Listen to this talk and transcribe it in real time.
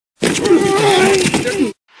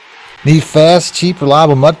Need fast, cheap,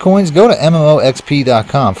 reliable MUT coins? Go to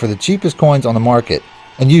MMOXP.com for the cheapest coins on the market.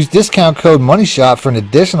 And use discount code MONEYSHOT for an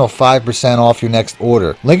additional 5% off your next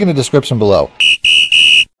order. Link in the description below.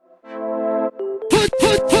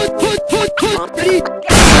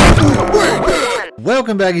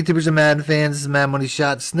 Welcome back, YouTubers and Madden fans. This is Mad Money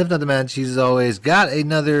Shot, sniffing out the Madden cheese as always. Got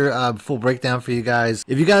another full breakdown for you guys.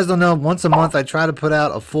 If you guys don't know, once a month I try to put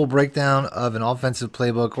out a full breakdown of an offensive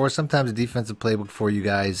playbook or sometimes a defensive playbook for you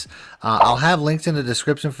guys. I'll have links in the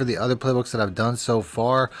description for the other playbooks that I've done so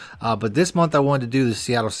far. But this month I wanted to do the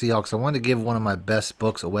Seattle Seahawks. I wanted to give one of my best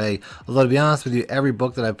books away. Although to be honest with you, every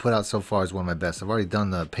book that I've put out so far is one of my best. I've already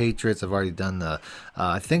done the Patriots. I've already done the,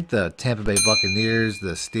 I think the Tampa Bay Buccaneers,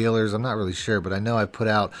 the Steelers. I'm not really sure, but I know I put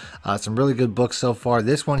out some really good books so far.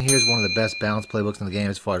 This one here is one of the best balanced playbooks in the game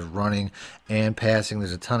as far as running and passing.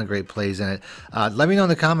 There's a ton of great plays in it. Let me know in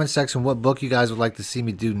the comment section what book you guys would like to see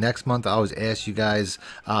me do next month. I always ask you guys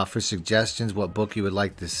for suggestions, what book you would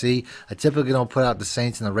like to see. I typically don't put out the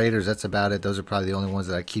Saints and the Raiders. That's about it. Those are probably the only ones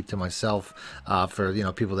that I keep to myself for, you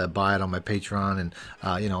know, people that buy it on my Patreon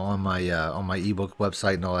and you know, on my ebook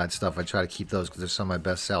website and all that stuff. I try to keep those because they're some of my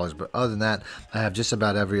best sellers. But other than that, I have just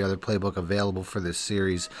about every other playbook available for this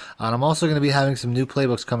series. And I'm also going to be having some new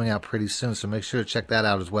playbooks coming out pretty soon, so make sure to check that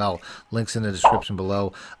out as well. Links in the description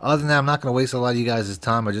below. Other than that, I'm not going to waste a lot of you guys'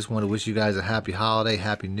 time. I just want to wish you guys a happy holiday,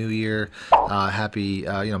 happy New Year, happy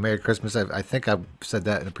you know, Merry Christmas. I think I said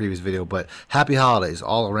that in a previous video, but happy holidays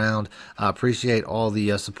all around. I appreciate all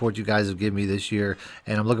the support you guys have given me this year,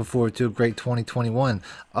 and I'm looking forward to a great 2021.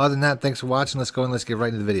 Other than that, thanks for watching. Let's go and let's get right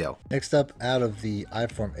into the video. Next up, out of the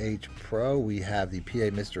iForm H Pro, we have the PA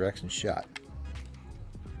Misdirection Shot.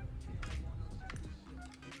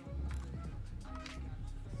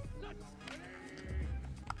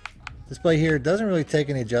 This play here doesn't really take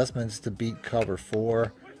any adjustments to beat cover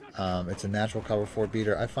 4. It's a natural cover 4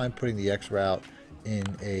 beater. I find putting the X route in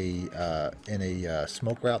a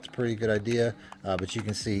smoke route is a pretty good idea, but you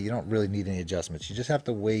can see you don't really need any adjustments. You just have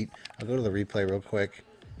to wait. I'll go to the replay real quick.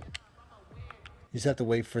 You just have to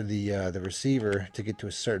wait for the receiver to get to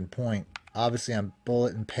a certain point. Obviously, I'm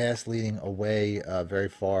bullet and pass leading away very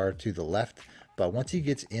far to the left. But once he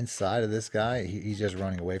gets inside of this guy, he's just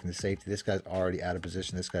running away from the safety. This guy's already out of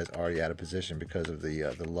position. This guy's already out of position because of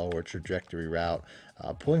the lower trajectory route,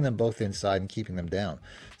 pulling them both inside and keeping them down.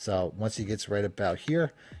 So once he gets right about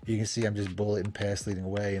here, you can see I'm just bullet and pass leading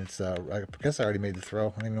away. And it's I guess I already made the throw.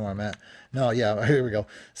 I don't even know where I'm at. No, yeah, here we go.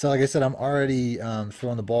 So like I said, I'm already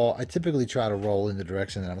throwing the ball. I typically try to roll in the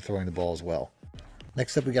direction that I'm throwing the ball as well.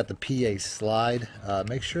 Next up, we got the PA slide.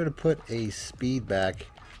 Make sure to put a speed back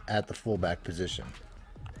at the fullback position.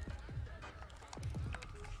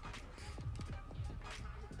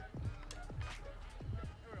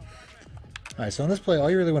 Alright, so in this play, all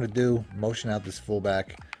you really want to do, motion out this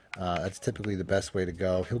fullback. That's typically the best way to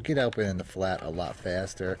go. He'll get open in the flat a lot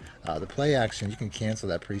faster. The play action, you can cancel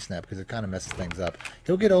that pre-snap because it kind of messes things up.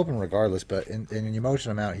 He'll get open regardless, but when you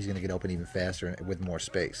motion him out, he's going to get open even faster and with more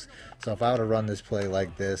space. So if I were to run this play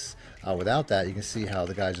like this without that, you can see how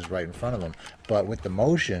the guy's just right in front of him. But with the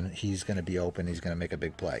motion, he's going to be open. He's going to make a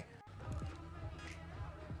big play.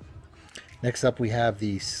 Next up, we have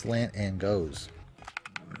the slant and goes.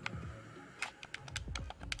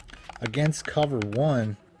 Against cover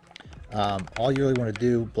 1, all you really want to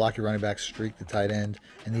do, block your running back, streak the tight end,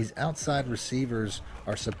 and these outside receivers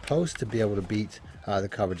are supposed to be able to beat the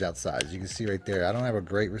coverage outside. As you can see right there, I don't have a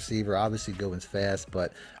great receiver. Obviously, Goodwin's fast,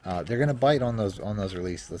 but they're going to bite on those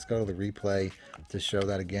releases. Let's go to the replay to show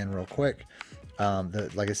that again real quick.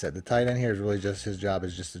 Like I said, the tight end here is really just his job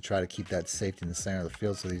is just to try to keep that safety in the center of the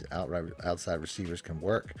field so these outside receivers can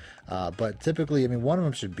work. But typically, I mean, one of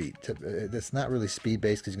them should beat. It's not really speed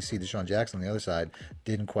based because you can see Deshaun Jackson on the other side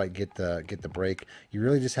didn't quite get the break. You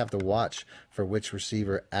really just have to watch for which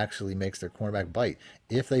receiver actually makes their cornerback bite.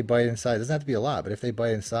 If they bite inside, it doesn't have to be a lot, but if they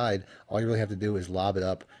bite inside, all you really have to do is lob it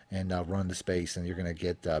up and run to space, and you're going to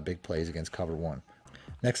get big plays against cover 1.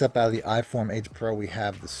 Next up, out of the iForm H Pro, we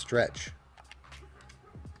have the stretch.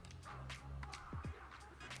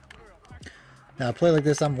 Now, a play like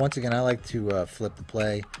this, once again, I like to flip the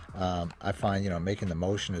play. I find, you know, making the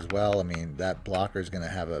motion as well. I mean, that blocker is going to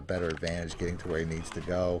have a better advantage getting to where he needs to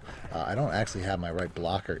go. I don't actually have my right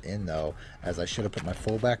blocker in, though, as I should have put my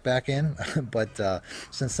fullback back in. But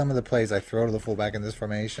since some of the plays I throw to the fullback in this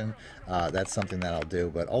formation, that's something that I'll do.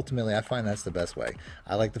 But ultimately, I find that's the best way.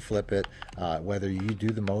 I like to flip it. Whether you do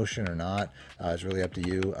the motion or not is really up to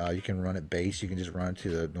you. You can run it base. You can just run it to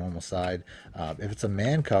the normal side. If it's a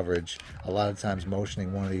man coverage, a lot of times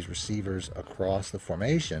motioning one of these receivers across the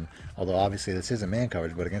formation motion, although obviously this isn't man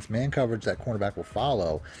coverage, but against man coverage, that cornerback will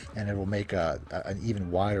follow, and it will make an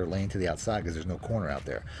even wider lane to the outside because there's no corner out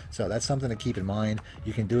there. So that's something to keep in mind.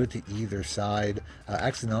 You can do it to either side.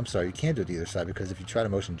 Actually, no, I'm sorry, you can't do it to either side, because if you try to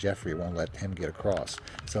motion Jeffrey, it won't let him get across.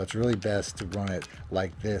 So it's really best to run it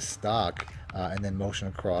like this stock, and then motion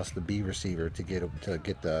across the B receiver to get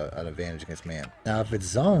an advantage against man. Now, if it's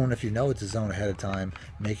zone, if you know it's a zone ahead of time,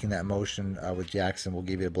 making that motion with Jackson will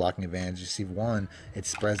give you a blocking advantage. You see, one, it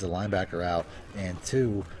spreads the linebacker out, and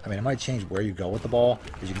two, I mean, it might change where you go with the ball.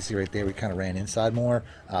 As you can see right there, we kind of ran inside more,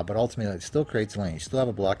 but ultimately it still creates lane. You still have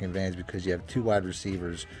a blocking advantage because you have two wide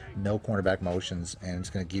receivers, no cornerback motions, and it's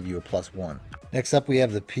going to give you a +1. Next up, we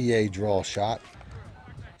have the PA draw shot.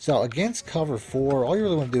 So against cover 4, all you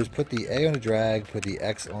really want to do is put the A on a drag, put the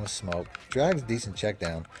X on a smoke. Drag's a decent check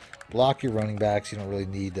down. Block your running backs. You don't really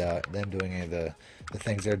need them doing any of the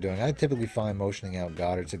things they're doing. I typically find motioning out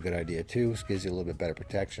Goddard's a good idea too. This gives you a little bit better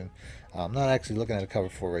protection. I'm not actually looking at a cover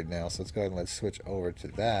 4 right now, so let's go ahead and let's switch over to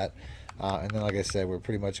that. And then, like I said, we're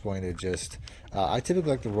pretty much going to just, I typically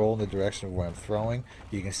like to roll in the direction of where I'm throwing.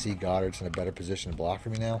 You can see Goddard's in a better position to block for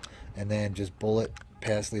me now. And then just bullet,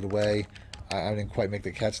 pass lead away. I didn't quite make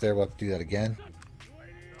the catch there. We'll have to do that again.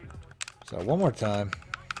 So one more time.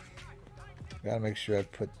 Gotta make sure I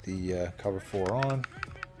put the cover 4 on.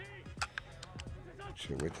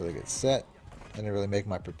 Should wait till I get set. I didn't really make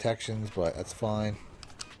my protections, but that's fine.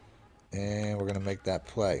 And we're gonna make that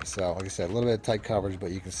play. So like I said, a little bit of tight coverage,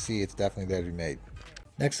 but you can see it's definitely there to be made.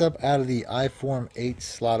 Next up, out of the I-form H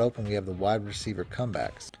slot open, we have the wide receiver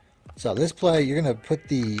comebacks. So this play, you're gonna put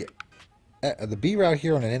the B route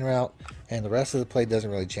here on an in route, and the rest of the play doesn't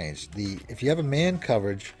really change. If you have a man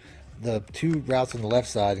coverage, the two routes on the left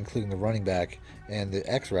side, including the running back and the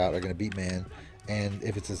X route, are going to beat man. And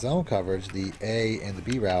if it's a zone coverage, the A and the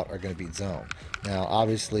B route are going to beat zone. Now,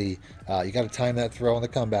 obviously, you got to time that throw on the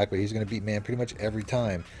comeback, but he's going to beat man pretty much every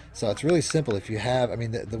time. So it's really simple. If you have, I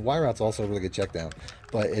mean, the Y route's also a really good check down,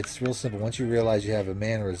 but it's real simple. Once you realize you have a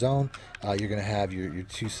man or a zone, you're going to have your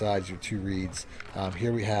two sides, your two reads.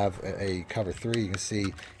 Here we have a cover 3. You can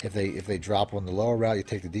see if they drop on the lower route, you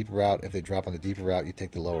take the deeper route. If they drop on the deeper route, you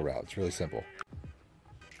take the lower route. It's really simple.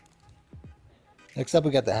 Next up, we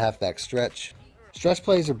got the halfback stretch. Stretch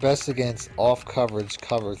plays are best against off coverage,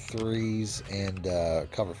 cover 3s, and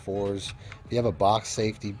cover 4s. If you have a box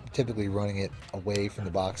safety, typically running it away from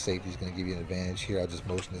the box safety is going to give you an advantage. Here, I'll just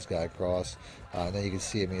motion this guy across. And then you can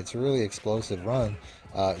see, I mean, it's a really explosive run.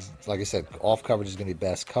 Like I said, off coverage is going to be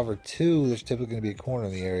best. Cover 2, there's typically going to be a corner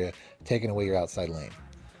in the area, taking away your outside lane.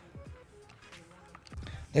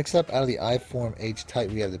 Next up, out of the I-form H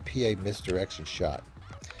tight, we have the PA misdirection shot.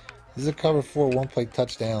 This is a cover 4 one-play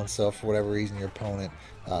touchdown, so for whatever reason your opponent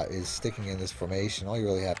is sticking in this formation, all you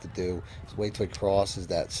really have to do is wait till he crosses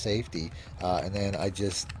that safety, and then I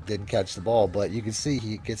just didn't catch the ball, but you can see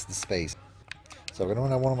he gets the space. So we're going to run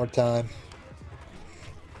that one more time.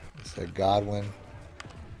 So Godwin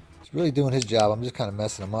is really doing his job. I'm just kind of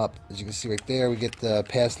messing him up. As you can see right there, we get the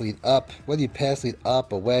pass lead up. Whether you pass lead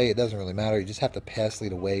up, away, it doesn't really matter. You just have to pass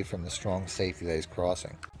lead away from the strong safety that he's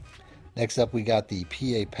crossing. Next up, we got the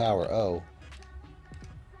PA Power O.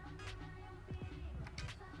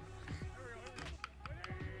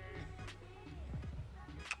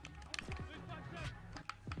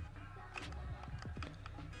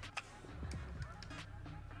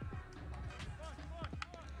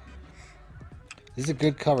 This is a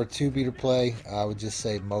good cover 2 beater play. I would just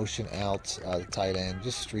say motion out the tight end,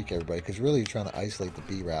 just streak everybody, because really you're trying to isolate the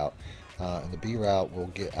B route. And the B route will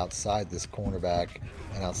get outside this cornerback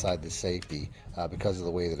and outside the safety because of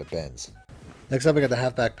the way that it bends. Next up, we got the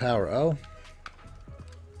halfback power O.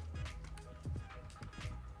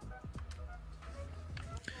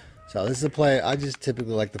 So this is a play I just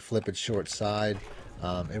typically like to flip it short side.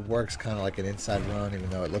 It works kind of like an inside run, even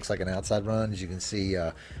though it looks like an outside run. As you can see,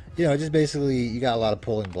 you know, just basically you got a lot of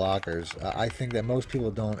pulling blockers. I think that most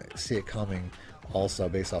people don't see it coming also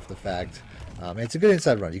based off the fact it's a good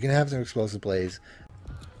inside run. You can have some explosive plays.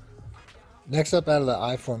 Next up, out of the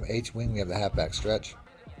I-form H wing, we have the halfback stretch.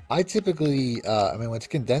 I typically, I mean, when it's a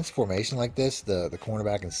condensed formation like this, the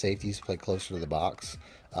cornerback and safeties play closer to the box.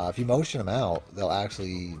 If you motion them out, they'll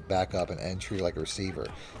actually back up and treat like a receiver.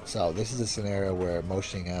 So this is a scenario where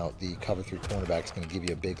motioning out the cover 3 cornerback is going to give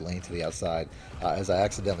you a big lane to the outside as I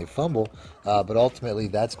accidentally fumble. But ultimately,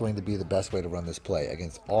 that's going to be the best way to run this play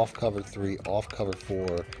against off cover 3, off cover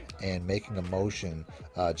 4, and making a motion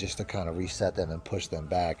just to kind of reset them and push them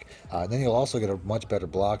back. And then you'll also get a much better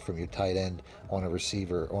block from your tight end on a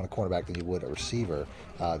receiver, on a cornerback than you would a receiver.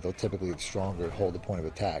 They'll typically get stronger, hold the point of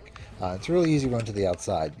attack. It's a really easy run to the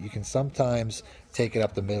outside. outside. You can sometimes take it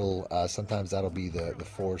up the middle. Sometimes that'll be the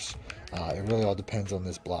force. It really all depends on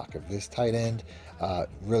this block. If this tight end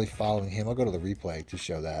really following him, I'll go to the replay to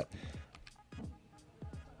show that.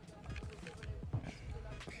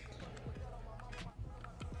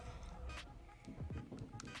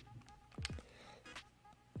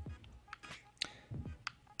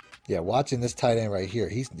 Yeah, watching this tight end right here,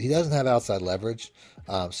 he doesn't have outside leverage.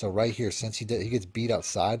 So right here, since he gets beat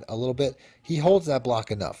outside a little bit, he holds that block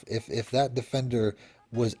enough. If that defender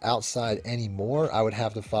was outside anymore, I would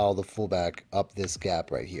have to follow the fullback up this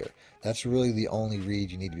gap right here. That's really the only read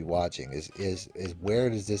you need to be watching is where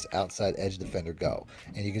does this outside edge defender go?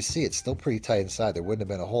 And you can see it's still pretty tight inside. There wouldn't have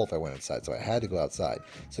been a hole if I went inside, so I had to go outside.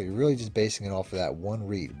 So you're really just basing it off of that one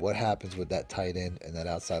read. What happens with that tight end and that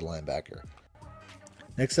outside linebacker?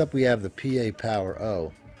 Next up, we have the PA Power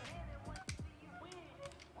O.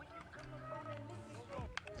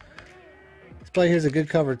 This play here is a good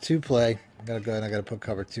cover 2 play. I gotta go and I gotta put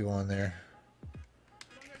cover 2 on there.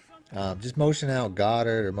 Just motion out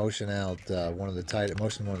Goddard or motion out one of the tight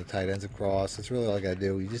ends across. That's really all I gotta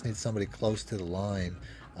do. You just need somebody close to the line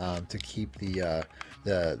to keep the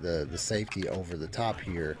safety over the top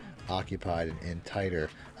here occupied and tighter.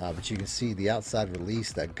 But you can see the outside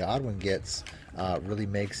release that Godwin gets really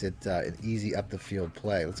makes it an easy up the field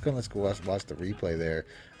play. Let's go watch the replay there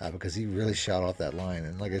because he really shot off that line.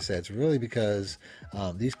 And like I said, it's really because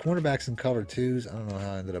these cornerbacks in cover 2s, I don't know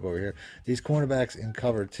how I ended up over here. These cornerbacks in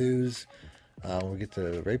cover 2s, when we get to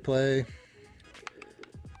the replay,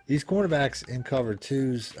 these cornerbacks in cover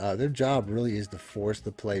 2s, their job really is to force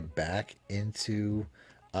the play back into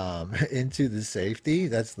the safety.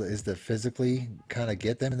 Is to physically kind of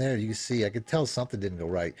get them in there. You can see, I could tell something didn't go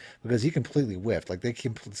right because he completely whiffed. Like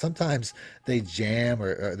sometimes they jam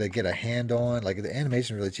or they get a hand on, like the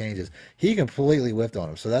animation really changes. He completely whiffed on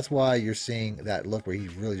him. So that's why you're seeing that look where he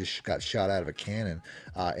really just got shot out of a cannon.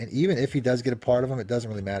 And even if he does get a part of him, it doesn't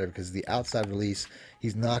really matter because the outside release,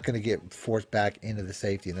 he's not going to get forced back into the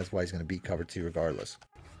safety, and that's why he's going to beat cover 2 regardless.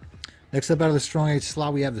 Next up out of the strong edge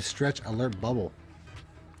slot, we have the stretch alert bubble.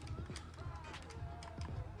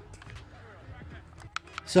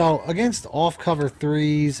 So against off cover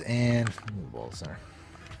 3s and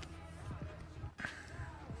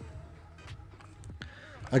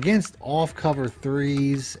against off cover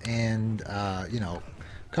 3s and you know,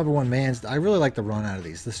 cover 1 mans, I really like the run out of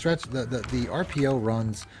these. The stretch, the RPO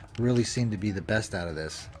runs really seem to be the best out of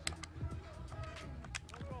this.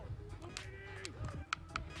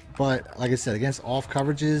 But like I said, against off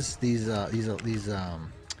coverages, these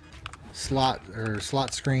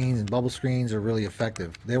slot screens and bubble screens are really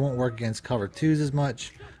effective. They won't work against cover 2s as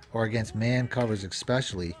much or against man covers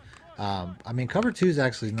especially. I mean, cover 2 is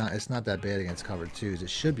actually not that bad against cover 2s. It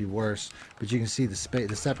should be worse, but you can see the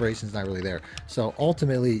separation is not really there. So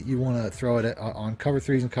ultimately, you want to throw it on cover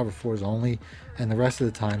 3s and cover 4s only, and the rest of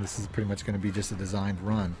the time, this is pretty much going to be just a designed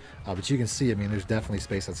run. But you can see, I mean, there's definitely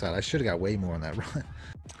space outside. I should have got way more on that run.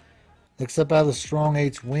 Next up out of the strong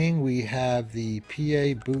H wing, we have the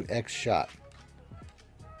PA boot X shot.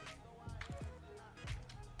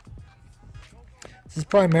 This is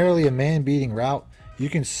primarily a man-beating route. You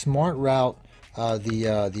can smart route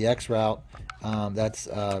the X route. That's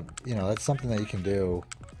you know, that's something that you can do.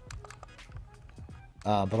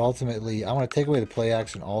 But ultimately, I want to take away the play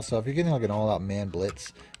action also. If you're getting like an all-out man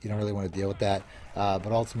blitz, you don't really want to deal with that.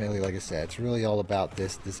 But ultimately, like I said, it's really all about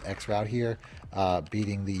this X route here,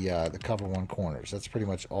 beating the cover 1 corners. That's pretty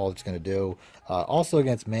much all it's going to do. Also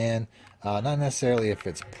against man, not necessarily if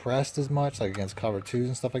it's pressed as much, like against cover 2s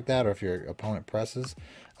and stuff like that, or if your opponent presses.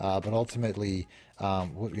 But ultimately,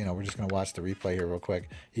 you know, we're just going to watch the replay here real quick.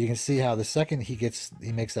 You can see how the second he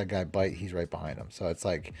makes that guy bite, he's right behind him. So it's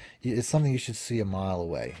like, it's something you should see a mile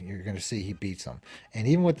away. You're going to see he beats him. And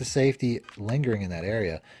even with the safety lingering in that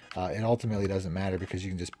area, it ultimately doesn't matter because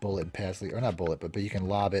you can just bullet and pass lead, or not bullet, but you can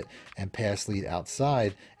lob it and pass lead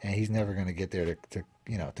outside, and he's never going to get there to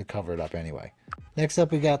you know, to cover it up anyway. Next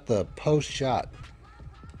up, we got the post shot.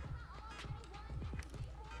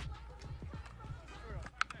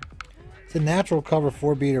 It's a natural cover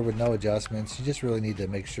 4 beater with no adjustments. You just really need to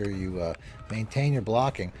make sure you maintain your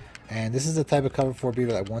blocking. And this is the type of cover 4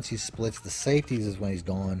 beater that once he splits the safeties is when he's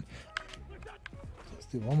gone. Let's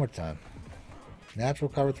do it one more time. Natural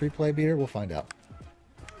cover 3 play beater, we'll find out.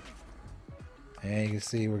 And you can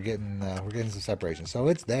see we're getting some separation. So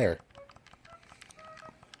it's there.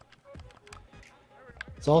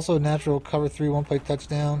 It's also a natural cover 3 1 play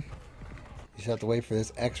touchdown. You just have to wait for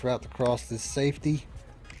this X route to cross this safety.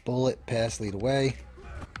 Bullet, pass lead away.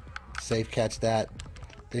 Safe catch that.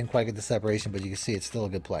 Didn't quite get the separation, but you can see it's still a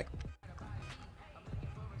good play.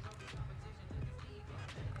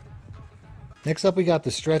 Next up, we got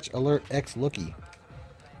the Stretch Alert X Lookie.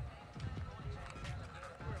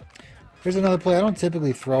 Here's another play. I don't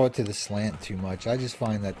typically throw it to the slant too much. I just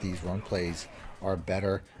find that these run plays are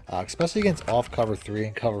better, especially against off cover 3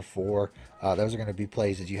 and cover 4. Those are going to be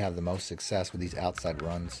plays that you have the most success with these outside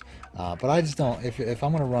runs. But I just don't, if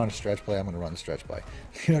I'm going to run a stretch play, I'm going to run the stretch play.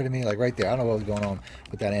 You know what I mean? Like right there, I don't know what was going on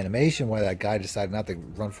with that animation, why that guy decided not to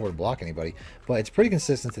run forward to block anybody, but it's pretty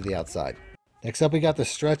consistent to the outside. Next up, we got the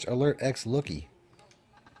Stretch Alert X Lookie.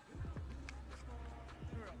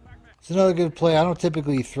 It's another good play. I don't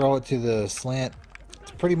typically throw it to the slant.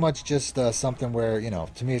 It's pretty much just something where, you know,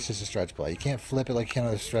 to me it's just a stretch play. You can't flip it like you can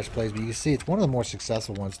other stretch plays, but you can see it's one of the more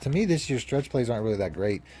successful ones. To me, this year's stretch plays aren't really that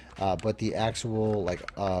great, but the actual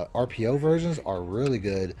RPO versions are really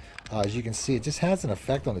good. As you can see, it just has an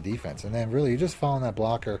effect on the defense. And then really, you're just following that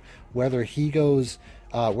blocker, whether he goes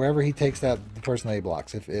wherever he takes the person that he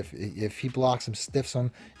blocks. If he blocks him, stiffs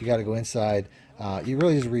him, you got to go inside. You're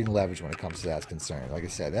really just reading leverage when it comes to that's concerned. Like I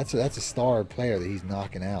said, that's a star player that he's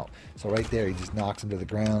knocking out. So right there, he just knocks him to the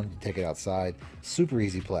ground. You take it outside. Super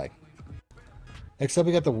easy play. Next up,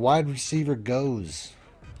 we got the wide receiver goes.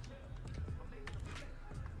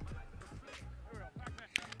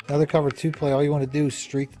 Another cover 2 play. All you want to do is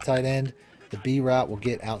streak the tight end. The B route will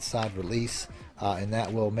get outside release, and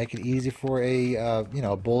that will make it easy for a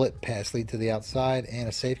a bullet pass lead to the outside and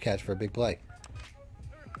a safe catch for a big play.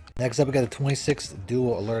 Next up, we got a 26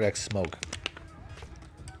 dual Alert X Smoke.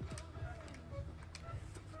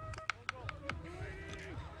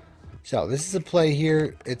 So this is a play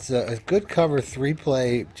here. It's a good cover 3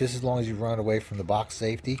 play, just as long as you run away from the box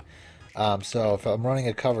safety. So if I'm running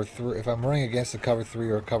a cover 3, if I'm running against a cover 3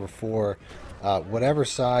 or a cover 4, whatever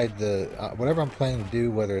side whatever I'm planning to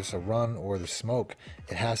do, whether it's a run or the smoke,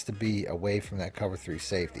 it has to be away from that cover 3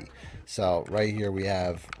 safety. So right here we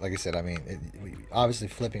have, like I said, I mean, obviously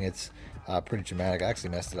flipping it's pretty dramatic. I actually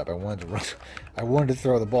messed it up. I wanted to run, I wanted to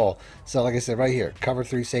throw the ball. So like I said, right here, cover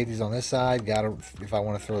 3 safeties on this side. If I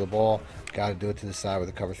want to throw the ball, gotta do it to the side where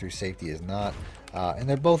the cover 3 safety is not. And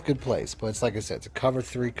they're both good plays, but it's like I said, it's a cover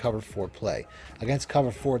 3, cover 4 play. Against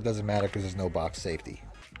cover 4, it doesn't matter because there's no box safety.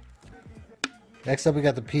 Next up, we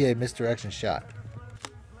got the PA misdirection shot.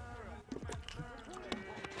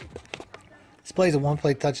 This play is a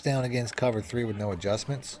 1-play touchdown against cover 3 with no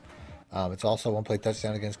adjustments. It's also a 1-play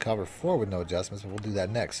touchdown against cover 4 with no adjustments, but we'll do that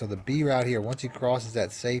next. So the B route here, once he crosses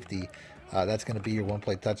that safety, that's going to be your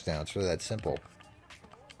 1-play touchdown. It's really that simple.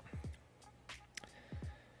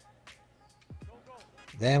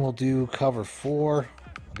 Then we'll do cover 4.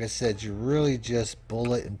 Like I said, you really just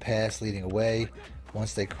bullet and pass leading away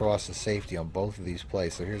once they cross the safety on both of these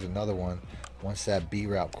plays. So here's another one. Once that B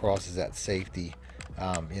route crosses that safety,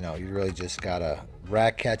 you really just gotta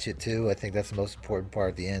rack catch it too. I think that's the most important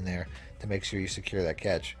part at the end there, to make sure you secure that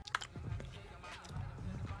catch.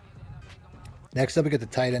 Next up, we got the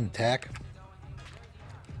tight end attack.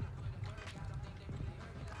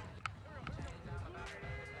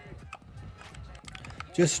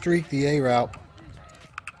 Just streak the A route.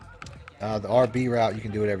 The RB route, you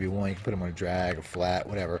can do whatever you want. You can put them on a drag, a flat,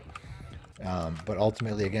 whatever. But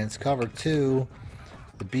ultimately, against cover 2,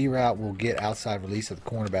 the B route will get outside release of the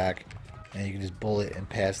cornerback, and you can just bullet and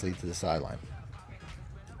pass lead to the sideline.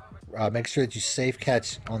 Make sure that you safe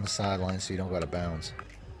catch on the sideline so you don't go out of bounds.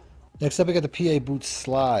 Next up, we got the PA boot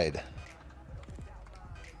slide.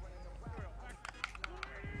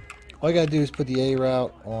 All you got to do is put the A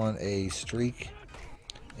route on a streak,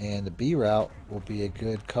 and the B route will be a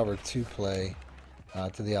good cover 2 play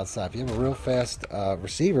to the outside. If you have a real fast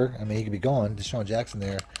receiver, I mean, he could be gone. Deshaun Jackson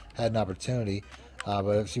there had an opportunity.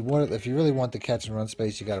 But if you really want the catch and run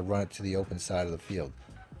space, you got to run it to the open side of the field.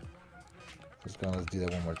 Let's do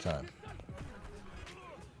that one more time.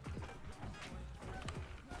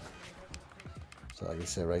 So like I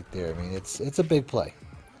said right there, I mean, it's a big play.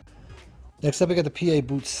 Next up, we got the PA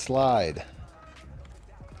boot slide.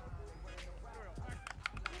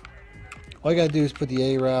 All you got to do is put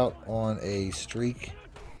the A route on a streak,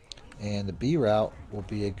 and the B route will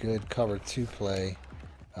be a good cover 2 play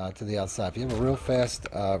to the outside. If you have a real fast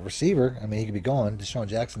receiver, I mean, he could be gone. Deshaun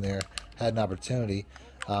Jackson there had an opportunity.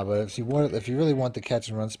 But if you really want the catch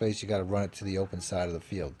and run space, you got to run it to the open side of the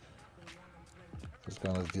field. Let's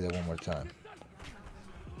do that one more time.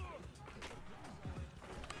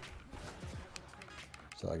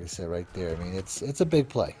 So like I said right there, I mean, it's a big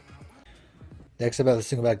play. Next up, the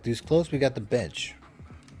single back deuce close, we got the bench.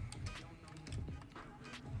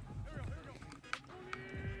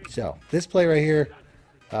 So this play right here,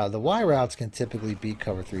 the Y routes can typically beat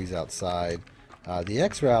cover 3s outside. The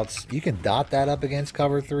X routes, you can dot that up against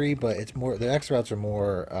cover 3, but it's more, the X routes are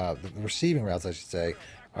more, the receiving routes, I should say,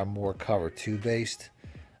 are more cover 2 based.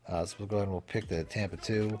 So we'll go ahead and we'll pick the Tampa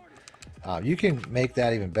 2. You can make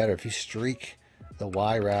that even better if you streak the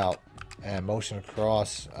Y route and motion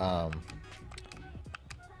across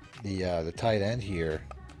the tight end here.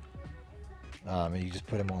 And you just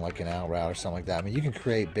put him on like an out route or something like that. I mean, you can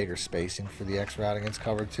create bigger spacing for the X route against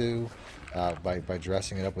cover 2 by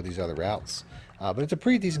dressing it up with these other routes. But it's a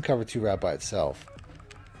pretty decent cover 2 route by itself,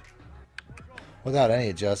 without any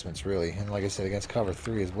adjustments really. And like I said, against cover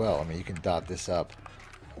 3 as well. I mean, you can dot this up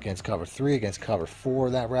against cover 3, against cover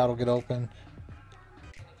 4. That route will get open.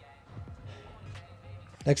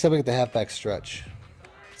 Next up, we get the halfback stretch.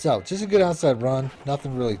 So, just a good outside run,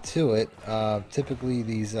 nothing really to it. Typically,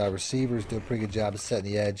 these receivers do a pretty good job of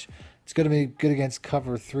setting the edge. It's going to be good against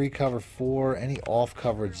cover 3, cover 4, any off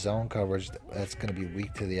coverage, zone coverage that's going to be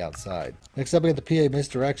weak to the outside. Next up, we got the PA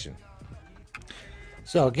misdirection.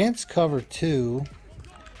 So, against cover 2,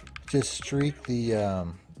 just streak the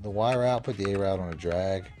Y route, put the A route on a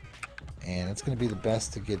drag, and it's going to be the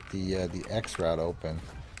best to get the X route open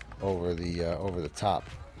over the top.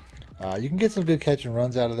 You can get some good catch and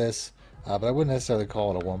runs out of this, but I wouldn't necessarily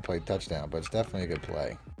call it a one-play touchdown, but it's definitely a good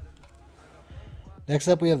play. Next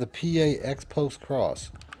up, we have the PA X post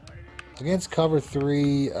cross. Against cover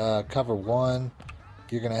 3, cover 1,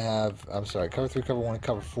 you're going to have, cover 3, cover 1, and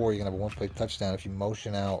cover 4, you're going to have a one-play touchdown if you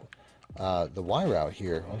motion out the Y route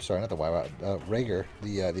here. I'm sorry, not the Y route, Rager,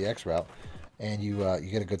 the X route, and you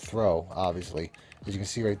get a good throw, obviously. As you can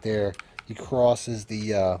see right there, he crosses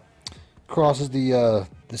the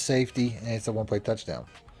safety, and it's a one-play touchdown.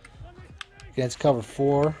 Against cover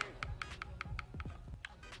 4,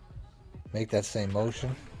 make that same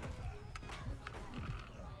motion.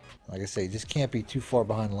 Like I say, you just can't be too far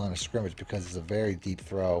behind the line of scrimmage because it's a very deep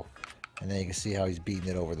throw, and then you can see how he's beating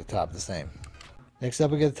it over the top the same. Next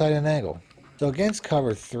up, we get the tight end angle. So against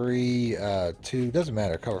cover 3, 2, doesn't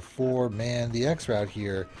matter, cover 4, man, the X route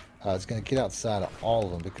here is going to get outside of all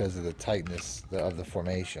of them because of the tightness of the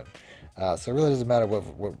formation. So it really doesn't matter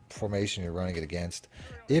what formation you're running it against.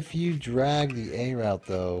 If you drag the A route,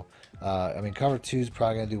 though, I mean, cover 2 is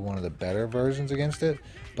probably going to do one of the better versions against it,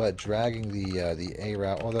 but dragging the A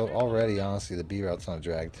route, although already, honestly, the B route's on a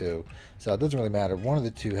drag too, so it doesn't really matter. One of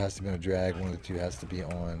the two has to be on a drag, one of the two has to be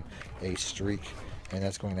on a streak, and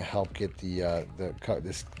that's going to help get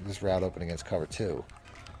this route open against cover 2.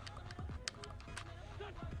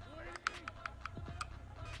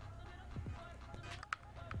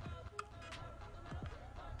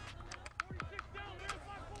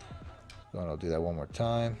 I'll do that one more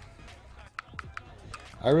time.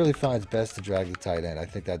 I really find it's best to drag the tight end. I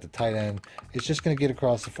think that the tight end is just going to get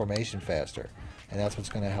across the formation faster, and that's what's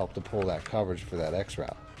going to help to pull that coverage for that X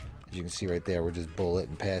route. As you can see right there, we're just bullet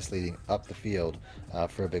and pass leading up the field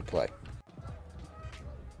for a big play.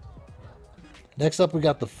 Next up, we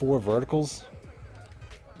got the 4 verticals.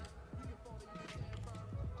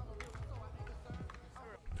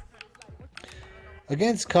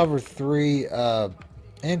 Against cover 3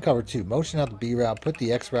 and cover 2, motion out the B route, put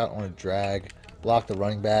the X route on a drag, block the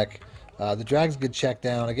running back. The drag's a good check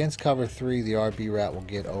down. Against cover 3, the RB route will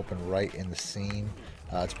get open right in the seam.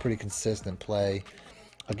 It's a pretty consistent play.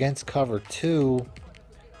 Against cover 2,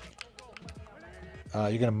 you're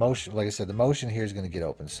going to motion, like I said, the motion here is going to get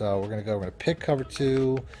open. So we're going to pick cover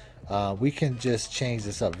 2. We can just change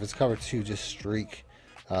this up. If it's cover 2, just streak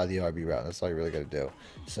the RB route. That's all you really got to do.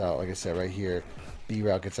 So like I said, right here, B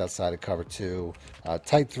route gets outside of cover 2.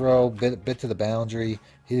 Tight throw, bit to the boundary.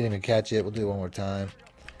 He didn't even catch it. We'll do it one more time.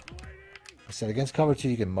 I said against cover 2,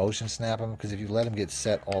 you can motion snap him, because if you let him get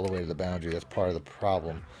set all the way to the boundary, that's part of the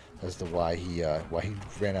problem as to why he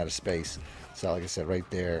ran out of space. So like I said, right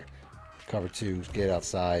there, cover 2, get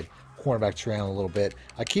outside. Cornerback trailing a little bit.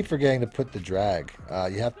 I keep forgetting to put the drag.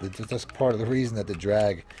 You have to. That's part of the reason that the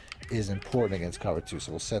drag is important against cover 2.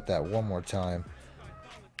 So we'll set that one more time.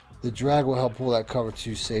 The drag will help pull that cover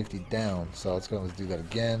 2 safety down. So let's go and do that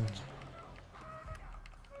again.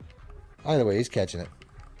 Either way, he's catching it.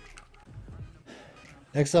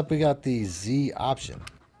 Next up, we got the Z option.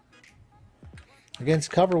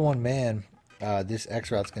 Against cover 1 man, this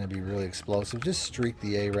X route's going to be really explosive. Just streak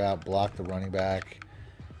the A route, block the running back,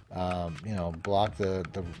 block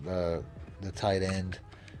the tight end.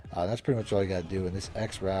 That's pretty much all you got to do. In this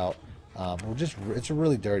X route, it's a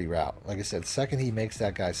really dirty route. Like I said, the second he makes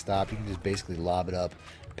that guy stop, you can just basically lob it up,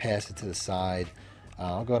 pass it to the side.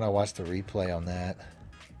 I'll go and watch the replay on that.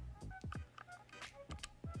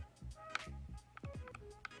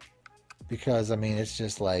 Because I mean, it's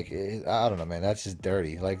just like, I don't know, man. That's just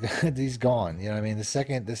dirty. Like he's gone. You know what I mean? The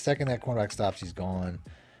second that cornerback stops, he's gone.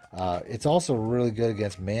 It's also really good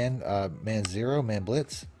against man zero, man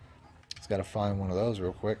blitz. It's got to find one of those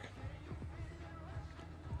real quick.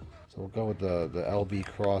 So we'll go with the LB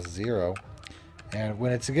cross 0. And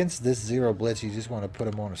when it's against this 0 blitz, you just want to put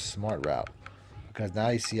him on a smart route, because now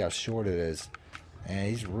you see how short it is, and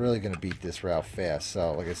he's really going to beat this route fast.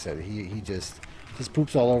 So like I said, he just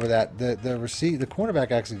poops all over that. The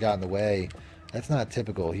cornerback actually got in the way. That's not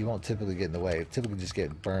typical. He won't typically get in the way. He'll typically just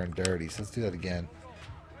get burned dirty. So let's do that again.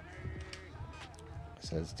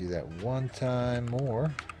 So let's do that one time more.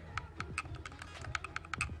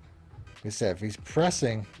 Like I said, if he's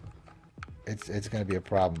pressing, it's going to be a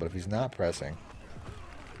problem. But if he's not pressing,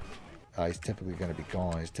 he's typically going to be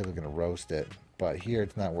gone. He's typically going to roast it. But here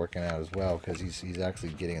it's not working out as well, because he's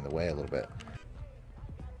actually getting in the way a little bit.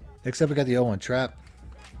 Next up, we got the 0-1 trap.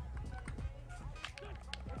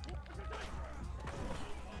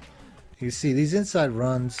 You see these inside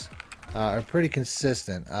runs are pretty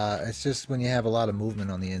consistent. It's just when you have a lot of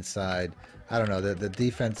movement on the inside, I don't know, the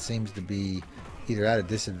defense seems to be either at a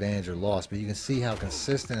disadvantage or lost. But you can see how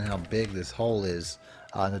consistent and how big this hole is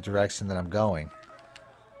in the direction that I'm going.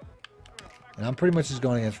 And I'm pretty much just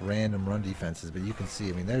going against random run defenses, but you can see,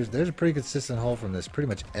 I mean, there's a pretty consistent hole from this pretty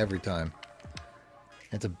much every time.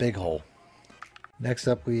 It's a big hole. Next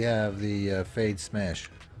up, we have the fade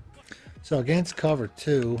smash. So against cover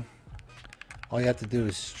 2, all you have to do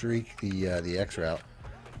is streak the X route,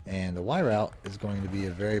 and the Y route is going to be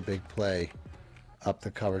a very big play up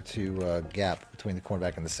the cover 2 gap between the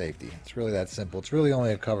cornerback and the safety. It's really that simple. It's really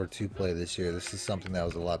only a cover 2 play this year. This is something that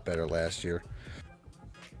was a lot better last year.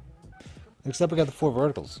 Next up, we got the 4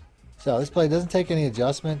 verticals. So this play doesn't take any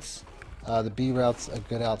adjustments. The B route's a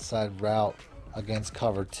good outside route against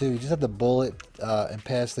cover 2. You just have to bullet and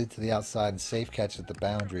pass lead to the outside and safe catch at the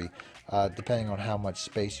boundary, depending on how much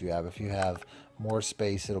space you have. If you have more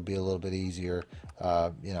space, it'll be a little bit easier.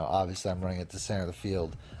 You know, obviously I'm running at the center of the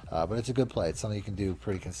field, but it's a good play. It's something you can do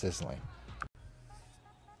pretty consistently.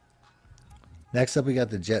 Next up, we got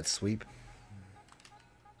the jet sweep.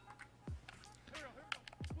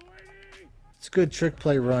 It's a good trick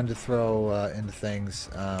play run to throw into things.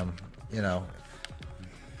 You know,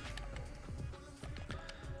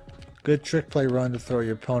 good trick play run to throw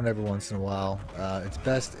your opponent every once in a while. It's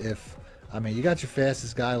best if, I mean, you got your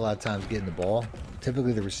fastest guy a lot of times getting the ball.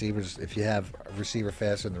 Typically the receivers, if you have a receiver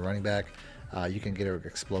faster than the running back, you can get an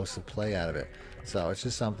explosive play out of it. So it's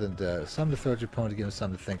just something to throw at your opponent, to give them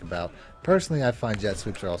something to think about. Personally, I find jet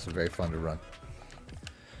sweeps are also very fun to run.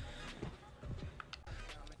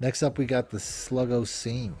 Next up, we got the sluggo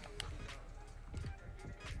seam.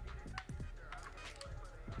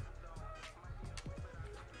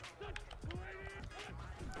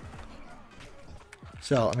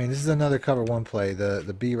 So, I mean, this is another cover 1 play.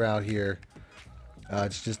 The B route here,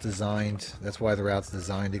 it's just designed, that's why the route's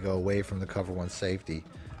designed to go away from the cover 1 safety.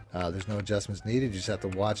 There's no adjustments needed. You just have to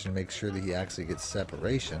watch and make sure that he actually gets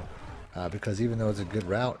separation, because even though it's a good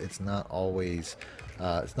route, it's not always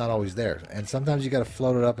there. And sometimes you got to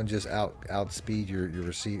float it up and just outspeed your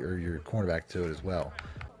receiver or your cornerback to it as well.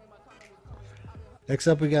 Next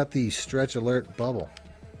up, we got the stretch alert bubble.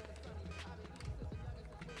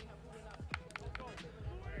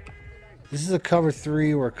 This is a cover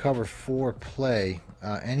 3 or cover 4 play.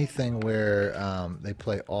 Anything where they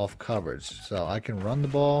play off coverage. So I can run the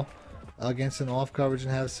ball against an off coverage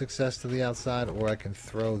and have success to the outside, or I can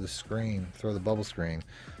throw the screen, throw the bubble screen.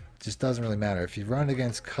 It just doesn't really matter. If you run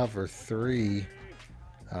against cover 3,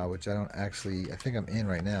 which I don't actually, I think I'm in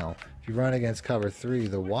right now. If you run against cover 3,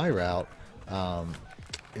 the Y route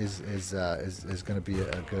is going to be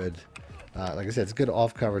a good, like I said, it's a good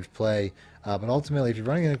off coverage play. But ultimately, if you're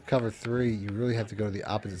running in cover 3, you really have to go to the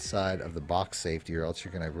opposite side of the box safety, or else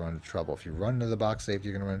you're going to run into trouble. If you run into the box safety,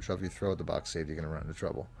 you're going to run into trouble. If you throw at the box safety, you're going to run into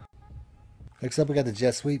trouble. Next up, we got the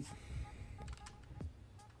jet sweep.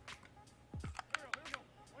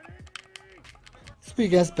 This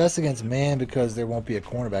will be best against man because there won't be a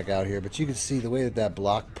cornerback out here. But you can see the way that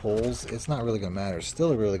block pulls, it's not really going to matter. It's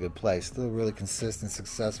still a really good play. Still a really consistent,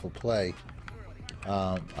 successful play.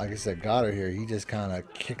 Like I said, Goddard here, he just kind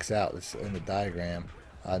of kicks out in the diagram.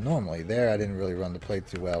 Normally, there I didn't really run the play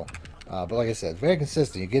too well. But like I said, very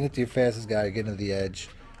consistent. You get into your fastest guy, you get into the edge,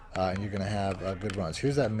 and you're going to have good runs.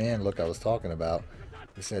 Here's that man look I was talking about.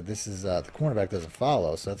 I said this is the cornerback doesn't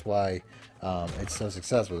follow, so that's why it's so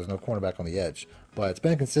successful. There's no cornerback on the edge. But it's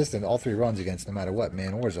been consistent all 3 runs against no matter what,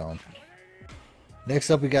 man or zone.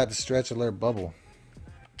 Next up, we got the stretch alert bubble.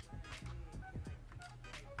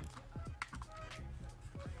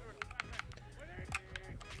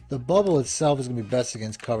 The bubble itself is going to be best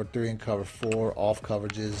against cover 3 and cover 4 off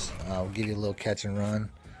coverages. We'll give you a little catch and run,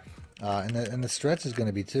 and the stretch is going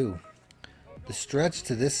to be too. The stretch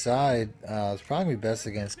to this side is probably best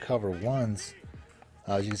against cover ones.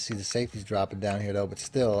 As you can see, the safety's dropping down here though, but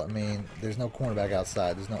still, I mean, there's no cornerback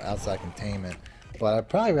outside. There's no outside containment. But I'd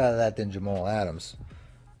probably rather that than Jamal Adams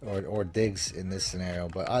or Diggs in this scenario.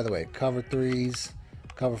 But either way, cover threes,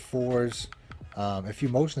 cover fours. If you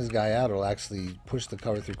motion this guy out, it'll actually push the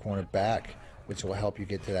cover three corner back, which will help you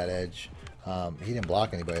get to that edge. He didn't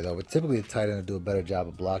block anybody though, but typically the tight end will do a better job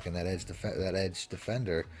of blocking that edge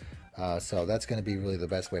defender. So that's going to be really the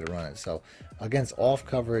best way to run it. So against off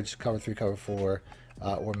coverage, cover three, cover four,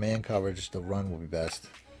 or man coverage, the run will be best.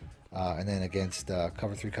 And then against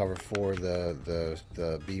cover three, cover four,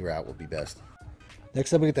 the B route will be best.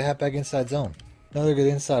 Next up, we get the halfback inside zone. Another good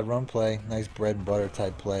inside run play, nice bread and butter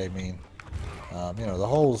type play. I mean, you know, the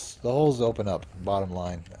holes open up. Bottom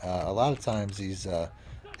line, a lot of times these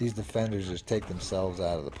defenders just take themselves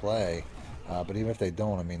out of the play. But even if they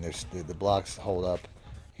don't, I mean, the blocks hold up.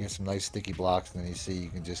 You get some nice sticky blocks, and then you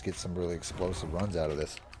can just get some really explosive runs out of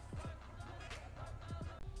this.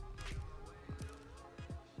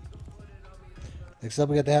 Next up,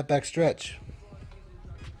 we got the halfback stretch.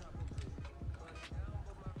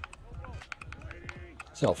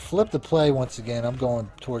 So flip the play once again. I'm going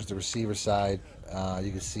towards the receiver side.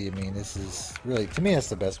 You can see, I mean, this is really, to me, that's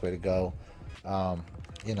the best way to go.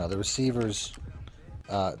 You know, the receivers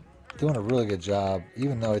doing a really good job,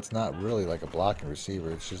 even though it's not really like a blocking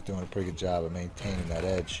receiver. It's just doing a pretty good job of maintaining that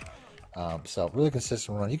edge. So really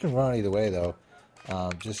consistent run. You can run either way though.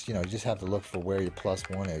 You just have to look for where your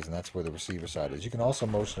 +1 is, and that's where the receiver side is. You can also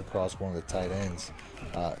motion across one of the tight ends.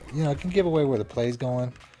 You know, it can give away where the play's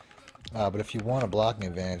going. But if you want a blocking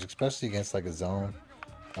advantage, especially against like a zone,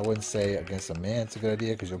 I wouldn't say against a man it's a good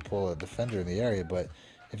idea because you'll pull a defender in the area. But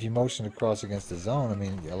if you motion across against the zone, I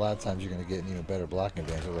mean, a lot of times you're going to get an even better blocking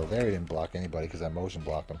advantage. Although there he didn't block anybody because I motion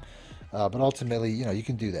blocked him. But ultimately, you know, you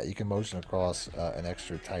can do that. You can motion across an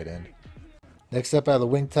extra tight end. Next up, out of the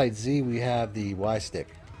wing tight Z, we have the Y stick.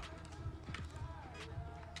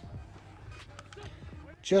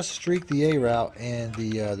 Just streak the A route, and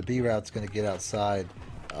the B route's going to get outside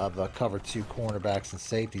of cover two cornerbacks and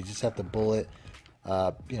safety. You just have to bullet,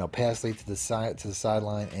 you know, pass lead to the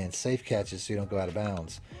sideline, and safe catches so you don't go out of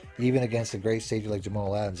bounds. Even against a great safety like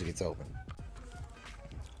Jamal Adams, it gets open.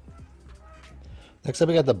 Next up,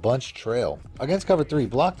 we got the bunch trail. Against cover three,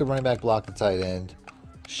 block the running back, block the tight end.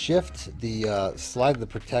 Shift the slide the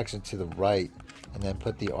protection to the right, and then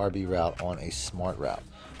put the RB route on a smart route,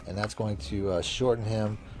 and that's going to shorten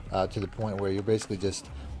him to the point where you're basically just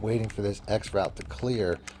waiting for this X route to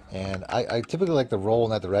clear. And I typically like to roll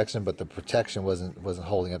in that direction, but the protection wasn't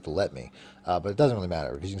holding up to let me. But it doesn't really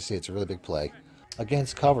matter because you can see it's a really big play.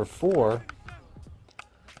 Against cover four,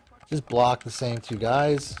 just block the same two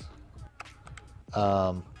guys.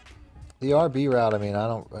 The RB route, I mean,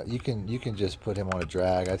 you can just put him on a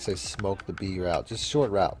drag. I'd say smoke the B route. Just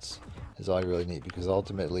short routes is all you really need, because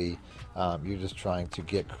ultimately you're just trying to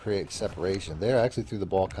create separation. There, I actually threw the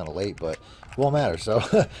ball kind of late, but it won't matter. So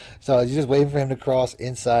so you're just waiting for him to cross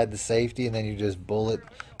inside the safety, and then you just bullet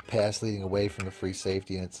pass leading away from the free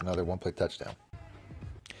safety, and it's another one-play touchdown.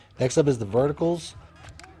 Next up is the verticals.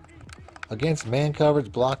 Against man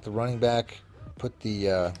coverage, block the running back. Put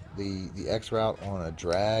the X route on a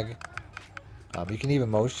drag. You can even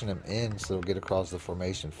motion him in so he'll get across the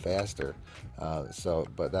formation faster.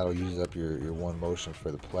 But that'll use up your one motion for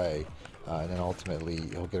the play. And then ultimately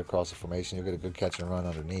he'll get across the formation. You'll get a good catch and run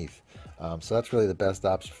underneath. So that's really the best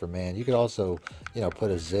option for man. You could also, you know, put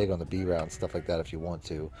a zig on the B route and stuff like that if you want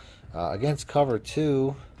to. Against cover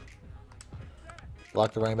two,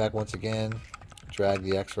 block the running back once again. Drag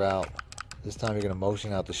the X route. This time you're going to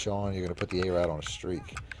motion out to Sean. You're going to put the A route on a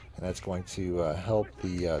streak. And that's going to help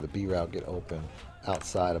the B route get open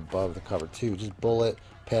outside above the cover two. Just bullet,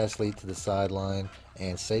 pass lead to the sideline,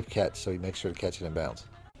 and safe catch so you make sure to catch it in bounds.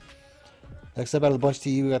 Next up out of the bunch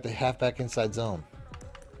TE, we got the halfback inside zone.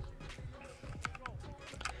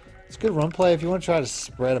 It's a good run play. If you want to try to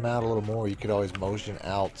spread them out a little more, you could always motion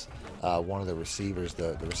out one of the receivers,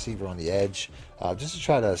 the receiver on the edge, just to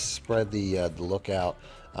try to spread the lookout.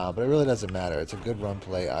 But it really doesn't matter. It's a good run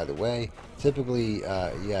play either way. Typically,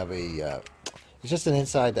 you have it's just an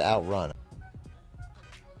inside to out run.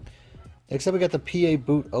 Next up, we got the PA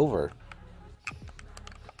boot over.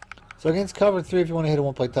 So against cover three, if you want to hit a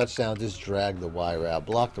one-play touchdown, just drag the Y route,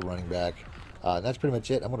 block the running back. And that's pretty much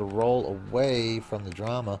it. I'm going to roll away from the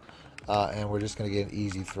drama, and we're just going to get an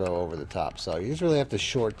easy throw over the top. So you just really have to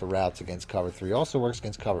short the routes against cover three. Also works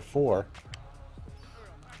against cover four.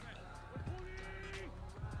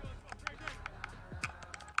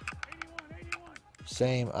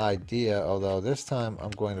 Same idea, although this time I'm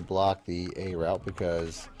going to block the A route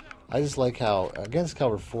because I just like how against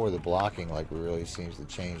cover 4 the blocking like really seems to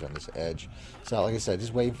change on this edge. So like I said,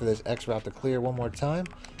 just waiting for this X route to clear one more time,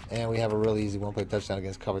 and we have a really easy one-play touchdown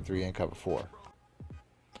against cover 3 and cover 4.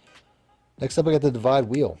 Next up, I got the divide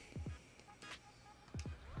wheel.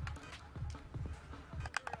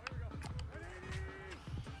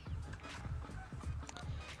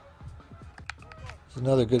 It's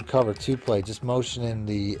another good cover 2 play. Just motioning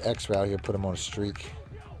the X route here, put him on a streak.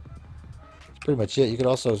 That's pretty much it. You could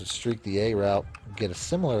also streak the A route, get a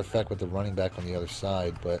similar effect with the running back on the other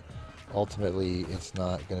side, but ultimately it's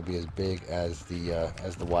not going to be as big as the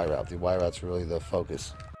Y route. The Y route's really the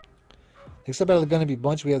focus. Next up out of the going to be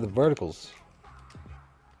bunch, we have the verticals.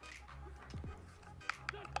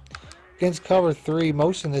 Against cover 3,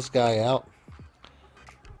 motion this guy out.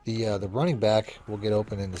 The running back will get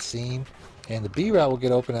open in the seam, and the B route will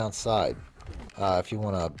get open outside if you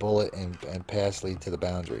want to bullet and pass lead to the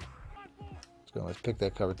boundary. Let's pick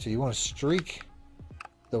that cover 2. You want to streak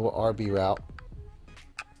the RB route.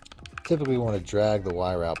 Typically you want to drag the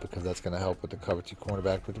Y route because that's going to help with the cover 2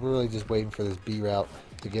 cornerback, but we're really just waiting for this B route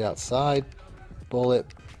to get outside, bullet,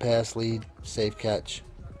 pass lead, safe catch,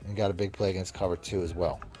 and got a big play against cover 2 as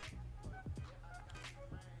well.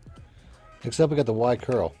 Next up, we got the Y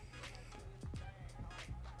curl.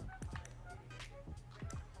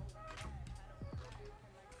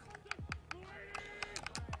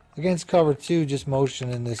 Against cover 2, just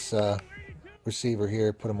motioning this receiver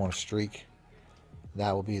here, put him on a streak.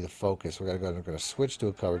 That will be the focus. We're going to switch to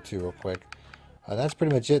a cover 2 real quick. That's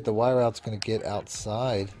pretty much it. The Y route's going to get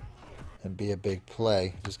outside and be a big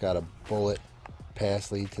play. Just got a bullet,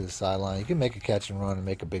 pass lead to the sideline. You can make a catch and run and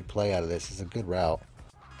make a big play out of this. It's a good route.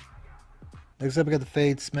 Next up, we got the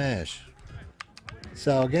fade smash.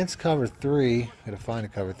 So against cover 3, I'm going to find a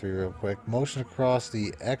cover 3 real quick. Motion across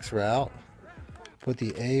the X route. Put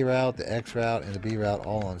the A route, the X route, and the B route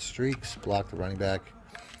all on streaks. Block the running back.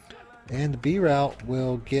 And the B route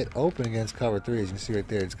will get open against cover 3. As you can see right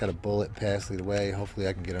there, it's got a bullet pass lead away. Hopefully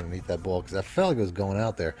I can get underneath that ball because I felt like it was going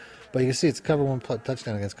out there. But you can see it's cover 1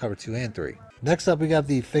 touchdown against cover 2 and 3. Next up, we got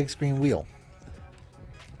the fake screen wheel.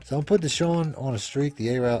 So I'm putting the Sean on a streak, the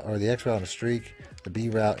A route or the X route on a streak, the B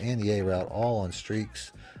route and the A route all on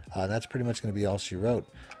streaks. That's pretty much going to be all she wrote.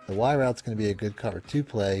 The Y route's going to be a good cover 2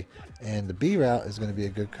 play, and the B route is going to be a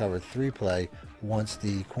good cover 3 play once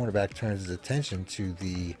the cornerback turns his attention to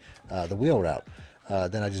the wheel route.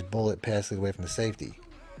 Then I just bullet pass lead away from the safety.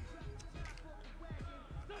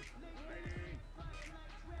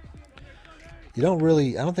 I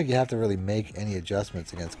don't think you have to really make any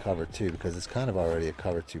adjustments against cover 2 because it's kind of already a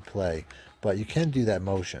cover 2 play. But you can do that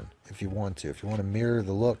motion if you want to. If you want to mirror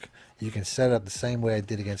the look, you can set it up the same way I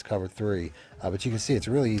did against cover 3. But you can see it's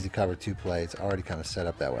a really easy cover 2 play. It's already kind of set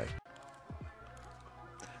up that way.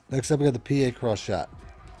 Next up, we got the PA cross shot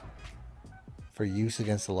for use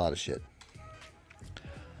against a lot of shit.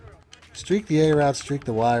 Streak the A route, streak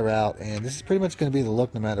the Y route, and this is pretty much going to be the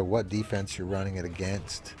look no matter what defense you're running it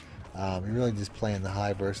against. You're really just playing the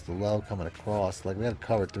high versus the low coming across. Like we have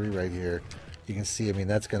cover 3 right here. You can see, I mean,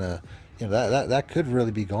 that's going to, you know, that could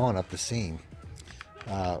really be gone up the seam.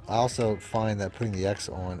 I also find that putting the X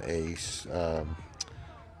on a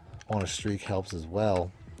streak helps as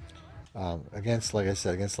well. Against, like I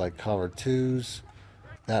said, against like cover 2s,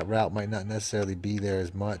 that route might not necessarily be there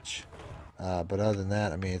as much. But other than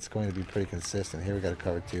that, I mean, it's going to be pretty consistent. Here we got a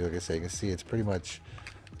cover 2. Like I said, you can see it's pretty much,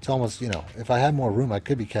 it's almost, you know, if I had more room, I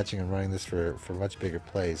could be catching and running this for much bigger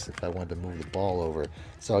plays if I wanted to move the ball over.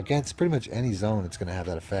 So against pretty much any zone, it's going to have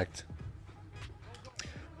that effect.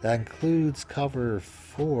 That includes cover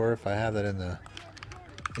 4 if I have that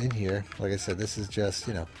in here. Like I said, this is just,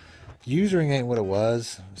 you know, usering ain't what it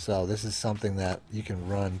was. So this is something that you can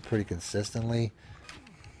run pretty consistently.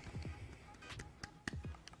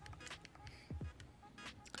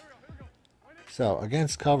 So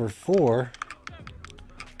against cover 4,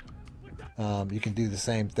 you can do the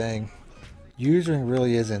same thing. Usering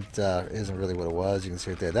really isn't really what it was. You can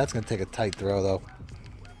see it there. That's going to take a tight throw though.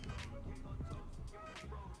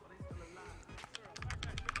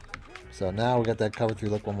 So now we got that cover 3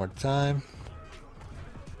 look one more time.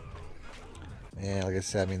 And like I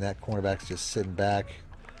said, I mean, that cornerback's just sitting back.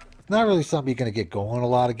 Not really something you're going to get going a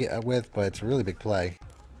lot with, but it's a really big play.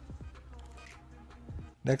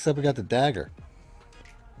 Next up, we got the dagger.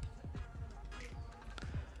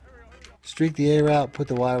 Streak the A route, put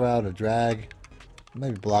the Y route, a drag.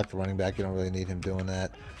 Maybe block the running back. You don't really need him doing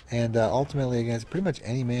that. And ultimately, against pretty much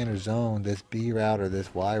any man or zone, this B route or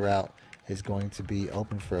this Y route is going to be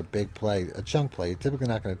open for a big play, a chunk play. You're typically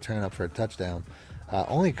not going to turn up for a touchdown.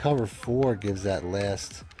 Only cover 4 gives that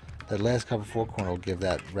last that last cover 4 corner will give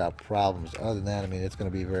that route problems. Other than that, I mean, it's going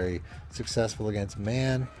to be very successful against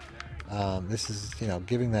man. This is, you know,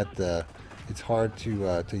 giving that it's hard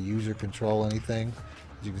to user control anything.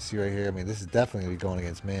 As you can see right here, I mean, this is definitely going to be going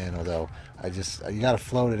against man, although you got to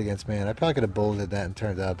float it against man. I probably could have bulleted that and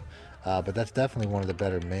turned up, but that's definitely one of the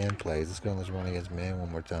better man plays. Let's go and let's run against man one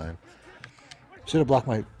more time. Should have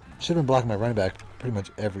been blocking my running back pretty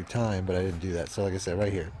much every time, but I didn't do that. So like I said,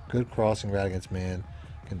 right here, good crossing route against man.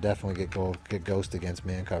 Can definitely get ghost against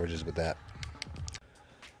man coverages with that.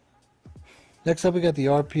 Next up, we got the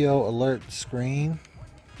RPO alert screen.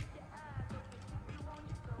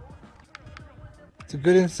 It's a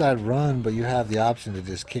good inside run, but you have the option to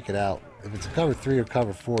just kick it out. If it's a cover 3 or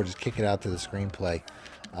cover 4, just kick it out to the screenplay.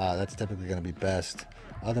 That's typically going to be best.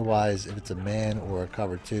 Otherwise, if it's a man or a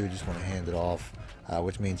cover 2, you just want to hand it off,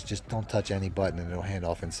 which means just don't touch any button and it'll hand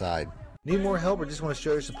off inside. Need more help or just want to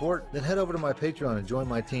show your support? Then head over to my Patreon and join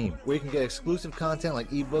my team, where you can get exclusive content like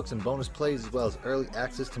ebooks and bonus plays, as well as early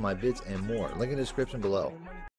access to my vids and more. Link in the description below.